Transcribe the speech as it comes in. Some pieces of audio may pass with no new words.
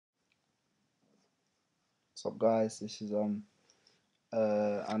What's up, guys? This is Ando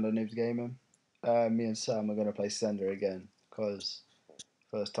Noobs Gaming. Me and Sam are gonna play Slender again because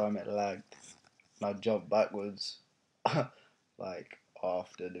first time it lagged and I jumped backwards like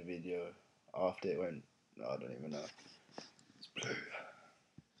after the video, after it went. No, I don't even know. It's blue.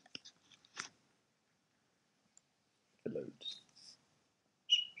 It loads.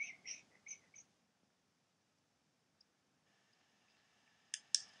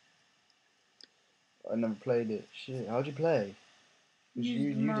 I never played it. Shit, how'd you play?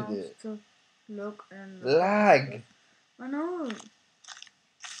 You did it. To look and Lag. I know.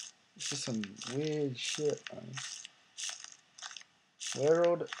 It's just some weird shit, man. Where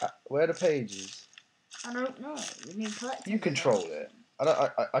are the pages? I don't know. We need collecting. You control it.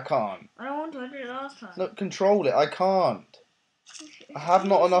 I can't. I don't want to. I did it last time. Look, control it. I can't. I have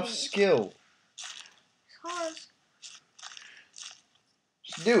not enough skill. It's hard.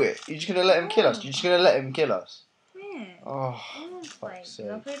 Just do it. You're just gonna let him kill us. You're just gonna let him kill us. Yeah. Oh, I want to play. fuck's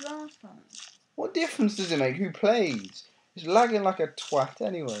sake. I played last time. What difference does it make who plays? It's lagging like a twat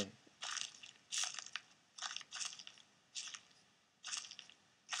anyway.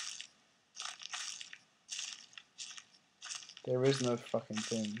 There is no fucking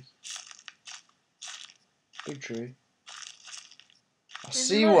things. Big tree. I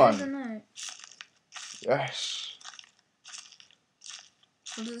see one. Yes.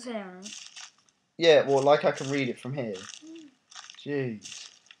 What does it say on it? Yeah, well, like I can read it from here. Jeez.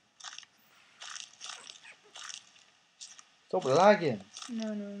 Stop lagging.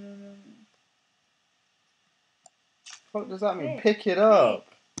 No. What does that mean? Pick it up.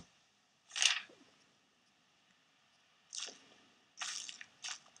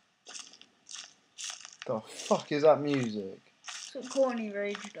 The fuck is that music? It's corny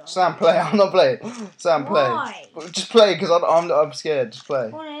rage dog. Sam, play. I'm not playing. Sam, play. Why? Just play, because I'm scared. Just play. I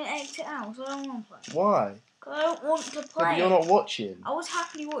want to exit out, so I don't want to play. Why? Because I don't want to play. Yeah, but you're not watching. I was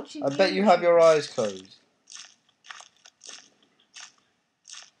happily watching. I bet you have your eyes closed.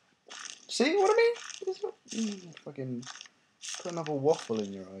 See what I mean? Fucking put another waffle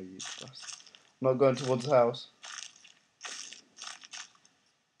in your eye, you bastard. I'm not going towards the house.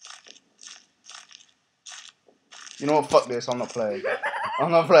 You know what? Fuck this. I'm not playing.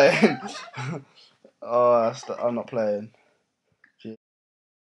 I'm not playing. I'm not playing.